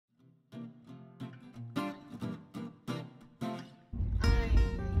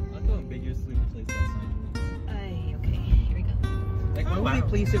Like, why would they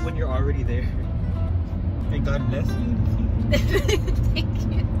place it when you're already there? May God bless you. Thank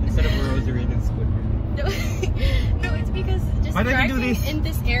you. Instead of a rosary and Squidward. No, no, it's because just Why don't you do driving this? in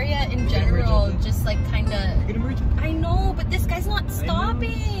this area in general, just like kind of. You're gonna merge it. I know, but this guy's not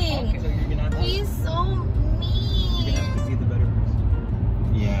stopping. Okay, so you're gonna have to, He's so you're mean. gonna have to be the better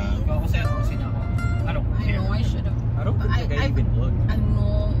person. Yeah. I don't I care. know I should have. I don't think that guy even looked. I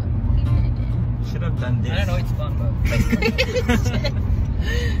know he didn't. Should have done this. I don't know, it's fun, but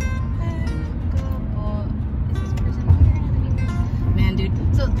Man, dude.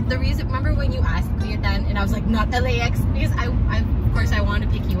 So the reason, remember when you asked me then, and I was like, not LAX, because I of course I want to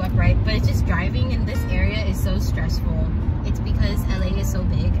pick you up, right? But it's just driving in this area is so stressful. It's because LA is so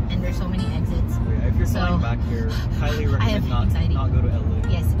big and there's so many exits. yeah, if you're flying back here, highly recommend not go to LA.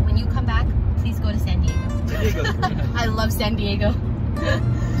 Yes, when you come back, please go to San Diego. San Diego's great. I love San Diego.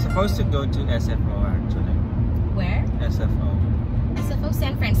 Supposed to go to SFO actually. Where? SFO. SFO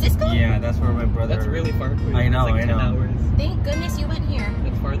San Francisco? Yeah, that's where my brother. That's really far for you. I know, It's like I 10 know. hours. Thank goodness you went here.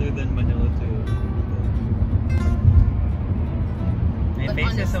 It's farther than Manila to. My But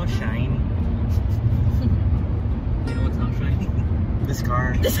face is so shiny. You know what's not shiny? This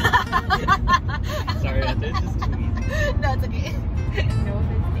car. Sorry, it's just too easy. No, it's okay. No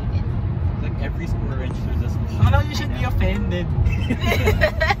offense taken. Like every square inch there's a Oh no, you should be offended.